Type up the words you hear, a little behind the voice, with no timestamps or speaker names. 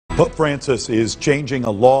Pope Francis is changing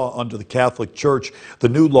a law under the Catholic Church. The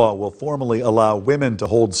new law will formally allow women to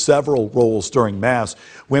hold several roles during Mass.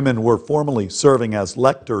 Women were formerly serving as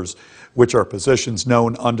lectors, which are positions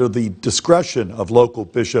known under the discretion of local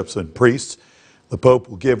bishops and priests. The Pope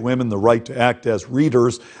will give women the right to act as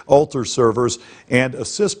readers, altar servers, and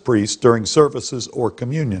assist priests during services or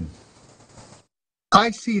communion.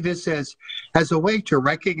 I see this as a way to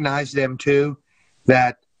recognize them, too,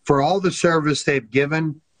 that for all the service they've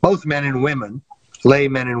given, both men and women, lay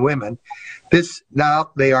men and women, now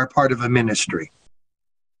they are part of a ministry.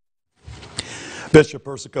 Bishop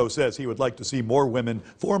Persico says he would like to see more women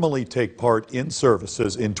formally take part in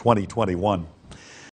services in 2021.